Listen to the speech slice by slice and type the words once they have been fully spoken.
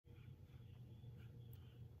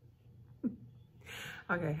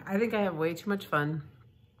Okay, I think I have way too much fun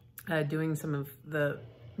doing some of the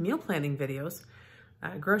meal planning videos.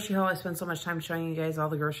 Grocery haul, I spend so much time showing you guys all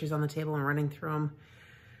the groceries on the table and running through them.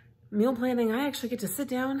 Meal planning, I actually get to sit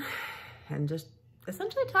down and just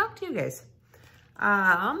essentially talk to you guys.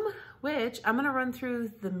 Which I'm gonna run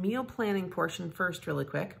through the meal planning portion first really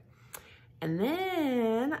quick. And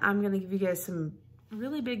then I'm gonna give you guys some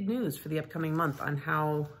really big news for the upcoming month on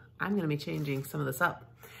how I'm gonna be changing some of this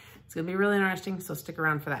up. It's gonna be really interesting, so stick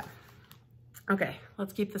around for that. Okay,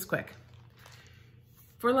 let's keep this quick.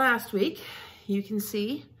 For last week, you can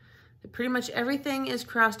see that pretty much everything is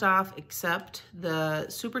crossed off except the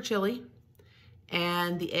super chili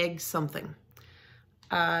and the egg something.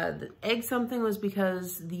 The egg something was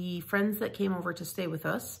because the friends that came over to stay with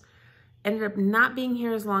us ended up not being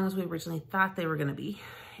here as long as we originally thought they were gonna be.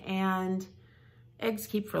 And eggs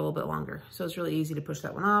keep for a little bit longer, so it's really easy to push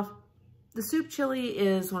that one off. The soup chili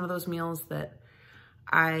is one of those meals that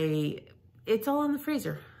it's all in the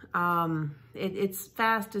freezer. It's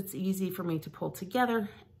fast, it's easy for me to pull together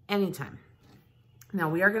anytime. Now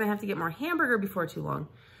we are gonna have to get more hamburger before too long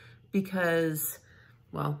because,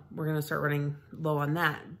 well, we're gonna start running low on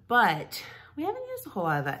that, but we haven't used a whole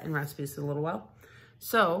lot of that in recipes in a little while.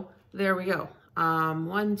 So there we go.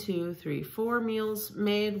 1, 2, 3, 4 meals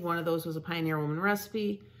made. One of those was a Pioneer Woman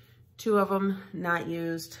recipe. 2 of them not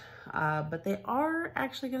used, but they are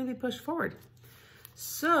actually gonna be pushed forward.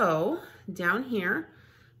 So down here,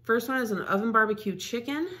 first one is an oven barbecue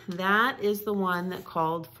chicken. That is the one that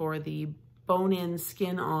called for the bone-in,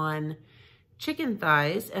 skin-on chicken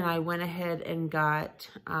thighs, and I went ahead and got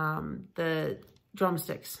the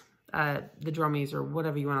drumsticks, the drummies, or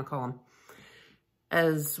whatever you want to call them,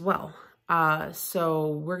 as well.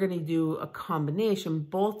 So we're going to do a combination,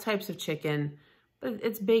 both types of chicken, but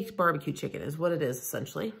it's baked barbecue chicken is what it is,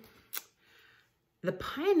 essentially. The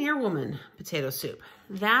Pioneer Woman potato soup,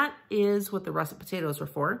 that is what the russet potatoes were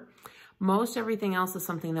for. Most everything else is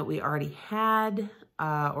something that we already had,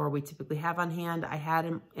 or we typically have on hand. I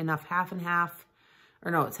had enough half and half,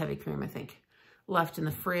 or no, it's heavy cream, I think, left in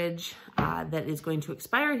the fridge that is going to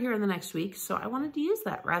expire here in the next week. So I wanted to use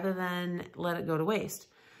that rather than let it go to waste.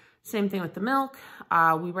 Same thing with the milk.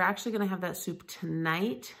 We were actually gonna have that soup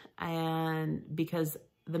tonight, and because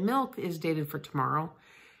the milk is dated for tomorrow,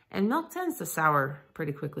 and milk tends to sour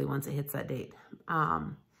pretty quickly once it hits that date.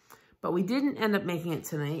 But we didn't end up making it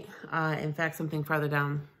tonight. In fact, something farther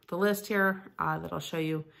down the list here that I'll show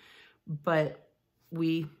you. But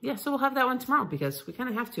so we'll have that one tomorrow because we kind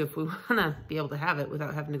of have to if we wanna be able to have it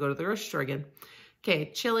without having to go to the grocery store again.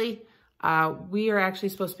 Okay, chili. We are actually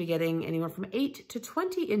supposed to be getting anywhere from 8 to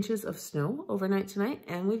 20 inches of snow overnight tonight,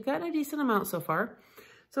 and we've gotten a decent amount so far.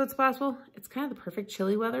 So it's possible, it's kind of the perfect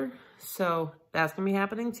chili weather. So that's gonna be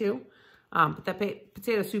happening too. But that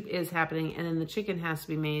potato soup is happening, and then the chicken has to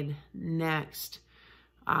be made next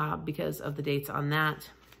because of the dates on that.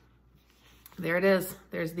 There it is,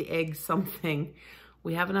 there's the egg something.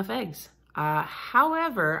 We have enough eggs.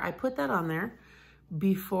 However, I put that on there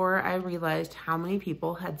before I realized how many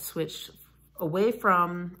people had switched away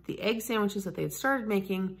from the egg sandwiches that they had started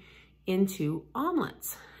making into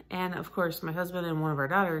omelets. And of course, my husband and one of our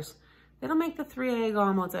daughters, they don't make the 3 egg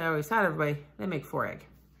omelets I always had everybody, they make 4 egg.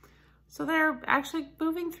 So they're actually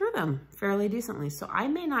moving through them fairly decently. So I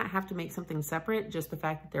may not have to make something separate, just the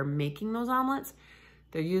fact that they're making those omelets,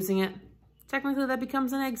 they're using it. Technically that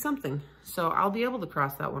becomes an egg something. So I'll be able to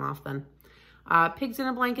cross that one off then. Pigs in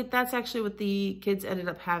a blanket, that's actually what the kids ended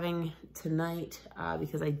up having tonight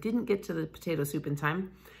because I didn't get to the potato soup in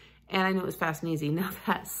time. And I knew it was fast and easy. Now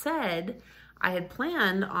that said, I had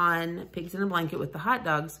planned on pigs in a blanket with the hot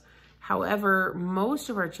dogs. However, most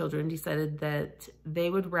of our children decided that they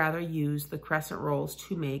would rather use the crescent rolls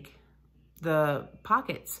to make the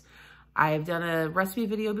pockets. I've done a recipe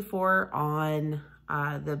video before on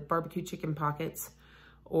the barbecue chicken pockets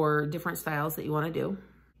or different styles that you want to do.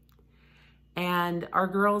 And our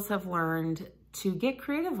girls have learned to get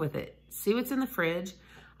creative with it. See what's in the fridge.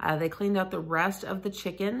 They cleaned out the rest of the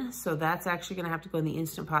chicken, so that's actually gonna have to go in the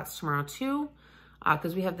Instant Pots tomorrow too,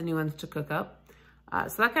 because we have the new ones to cook up.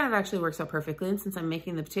 So that kind of actually works out perfectly. And since I'm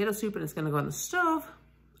making the potato soup and it's gonna go on the stove,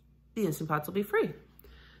 the Instant Pots will be free.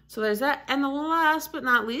 So there's that. And the last but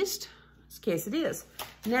not least is quesadillas.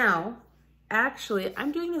 Now, actually,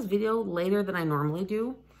 I'm doing this video later than I normally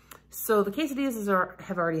do. So the quesadillas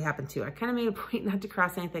have already happened too. I kind of made a point not to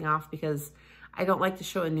cross anything off because I don't like to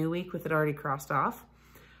show a new week with it already crossed off.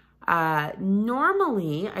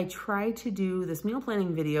 Normally, I try to do this meal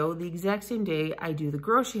planning video the exact same day I do the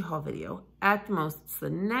grocery haul video. At the most, it's the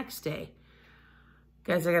next day.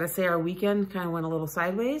 Guys, I gotta say our weekend kind of went a little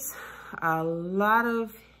sideways. A lot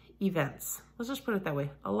of events. Let's just put it that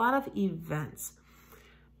way. A lot of events.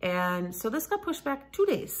 And so this got pushed back 2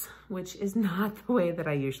 days, which is not the way that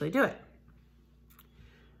I usually do it.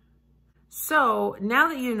 So now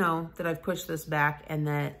that you know that I've pushed this back and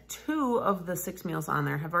that 2 of the 6 meals on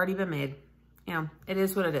there have already been made, yeah, it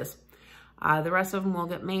is what it is. The rest of them will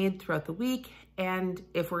get made throughout the week. And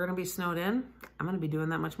if we're going to be snowed in, I'm going to be doing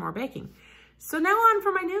that much more baking. So now on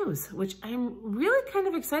for my news, which I'm really kind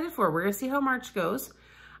of excited for. We're going to see how March goes.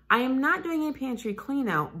 I am not doing a pantry clean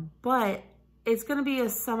out, but it's going to be a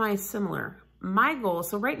semi-similar. My goal,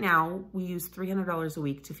 so right now we use $300 a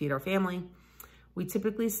week to feed our family. We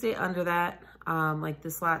typically stay under that, like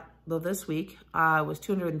this week was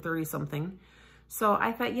 230 something. So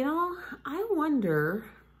I thought, you know, I wonder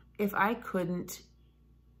if I couldn't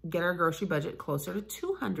get our grocery budget closer to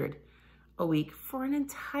 200 a week for an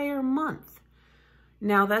entire month.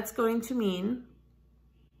 Now that's going to mean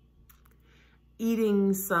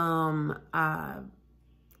eating some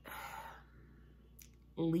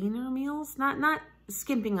leaner meals, not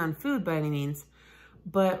skimping on food by any means,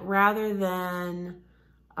 but rather than,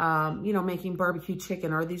 you know, making barbecue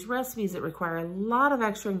chicken or these recipes that require a lot of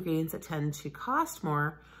extra ingredients that tend to cost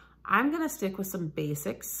more, I'm going to stick with some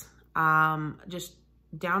basics, just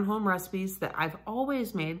down-home recipes that I've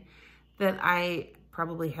always made that I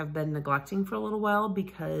probably have been neglecting for a little while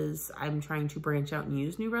because I'm trying to branch out and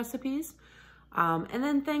use new recipes. And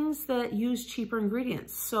then things that use cheaper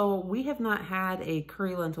ingredients. So we have not had a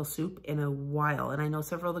curry lentil soup in a while, and I know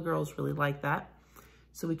several of the girls really like that.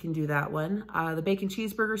 So we can do that one. The bacon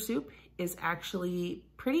cheeseburger soup is actually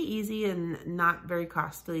pretty easy and not very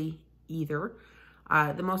costly either.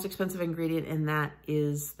 The most expensive ingredient in that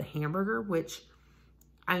is the hamburger, which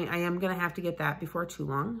I am gonna have to get that before too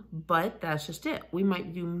long, but that's just it. We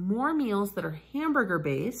might do more meals that are hamburger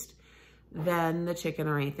based than the chicken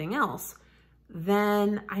or anything else.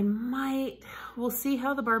 Then we'll see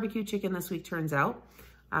how the barbecue chicken this week turns out.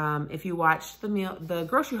 If you watched the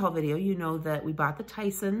grocery haul video, you know that we bought the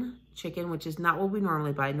Tyson chicken, which is not what we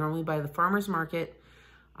normally buy. Normally buy the farmer's market,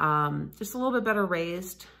 just a little bit better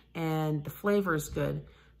raised, and the flavor is good.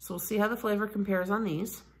 So we'll see how the flavor compares on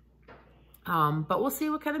these. But we'll see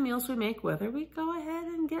what kind of meals we make, whether we go ahead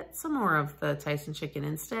and get some more of the Tyson chicken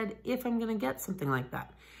instead, if I'm gonna get something like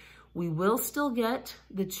that. We will still get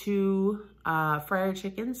the 2 fryer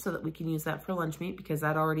chickens so that we can use that for lunch meat, because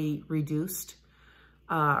that already reduced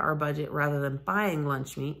our budget rather than buying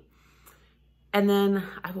lunch meat. And then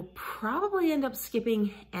I will probably end up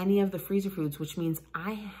skipping any of the freezer foods, which means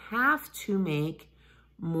I have to make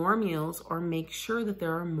more meals or make sure that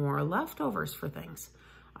there are more leftovers for things.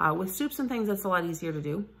 With soups and things, that's a lot easier to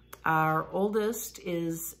do. Our oldest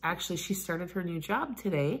is actually, she started her new job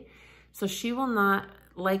today, so she will not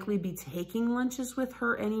likely be taking lunches with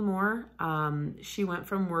her anymore. She went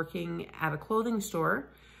from working at a clothing store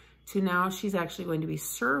to now she's actually going to be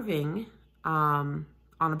serving on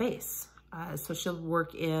a base. So she'll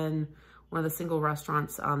work in one of the single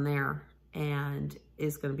restaurants on there and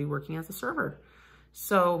is going to be working as a server.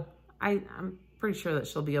 So I'm pretty sure that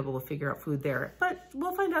she'll be able to figure out food there, but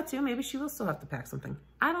we'll find out too. Maybe she will still have to pack something.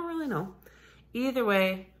 I don't really know. Either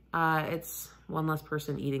way, it's one less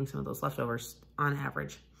person eating some of those leftovers on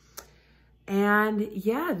average. And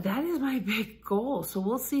yeah, that is my big goal. So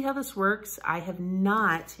we'll see how this works. I have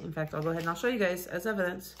not, in fact, I'll go ahead and I'll show you guys as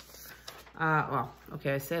evidence. Well,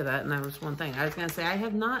 okay, I say that, and that was one thing. I was gonna say, I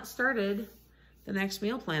have not started the next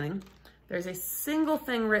meal planning. There's a single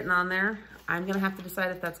thing written on there. I'm gonna have to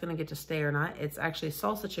decide if that's gonna get to stay or not. It's actually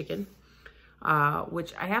salsa chicken,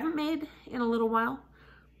 which I haven't made in a little while,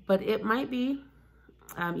 but it might be,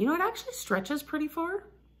 you know, it actually stretches pretty far.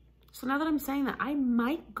 So now that I'm saying that, I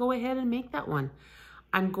might go ahead and make that one.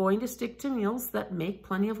 I'm going to stick to meals that make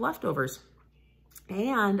plenty of leftovers.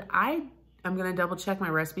 And I'm gonna double check my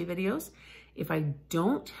recipe videos. If I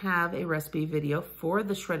don't have a recipe video for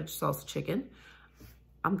the shredded salsa chicken,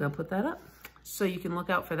 I'm gonna put that up. So you can look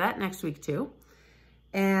out for that next week too.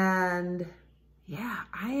 And yeah,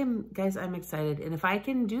 guys, I'm excited. And if I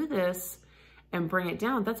can do this and bring it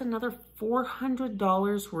down, that's another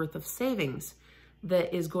 $400 worth of savings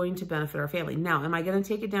that is going to benefit our family. Now, am I gonna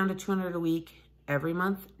take it down to 200 a week every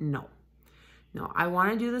month? No. No, I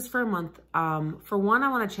wanna do this for a month. For one, I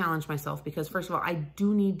wanna challenge myself because first of all, I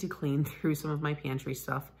do need to clean through some of my pantry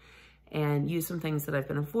stuff and use some things that I've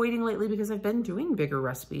been avoiding lately because I've been doing bigger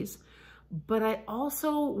recipes. But I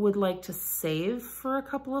also would like to save for a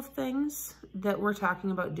couple of things that we're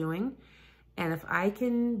talking about doing. And if I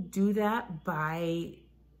can do that by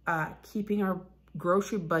keeping our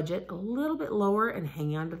grocery budget a little bit lower and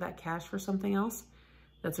hanging on to that cash for something else,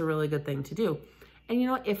 that's a really good thing to do. And you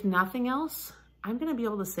know, if nothing else, I'm gonna be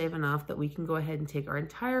able to save enough that we can go ahead and take our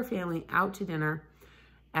entire family out to dinner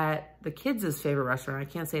at the kids' favorite restaurant. I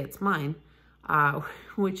can't say it's mine,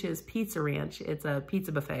 which is Pizza Ranch. It's a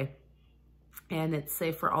pizza buffet, and it's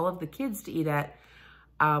safe for all of the kids to eat at.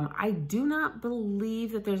 I do not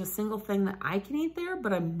believe that there's a single thing that I can eat there,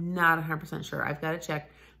 but I'm not 100% sure. I've got to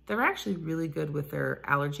check. They're actually really good with their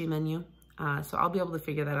allergy menu, so I'll be able to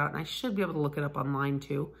figure that out, and I should be able to look it up online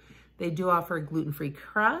too. They do offer a gluten-free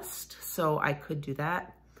crust, so I could do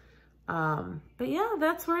that. But yeah,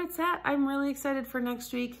 that's where it's at. I'm really excited for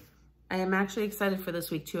next week. I am actually excited for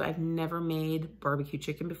this week too. I've never made barbecue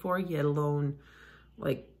chicken before, yet alone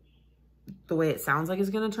like the way it sounds like it's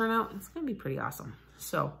gonna turn out. It's gonna be pretty awesome.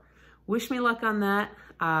 So wish me luck on that.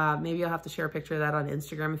 Maybe I'll have to share a picture of that on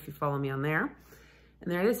Instagram if you follow me on there.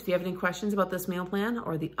 And there it is. If you have any questions about this meal plan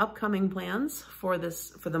or the upcoming plans for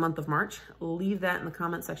the month of March, leave that in the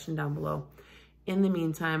comment section down below. In the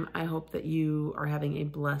meantime, I hope that you are having a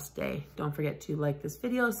blessed day. Don't forget to like this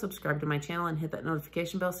video, subscribe to my channel, and hit that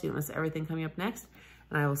notification bell so you don't miss everything coming up next.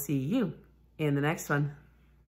 And I will see you in the next one.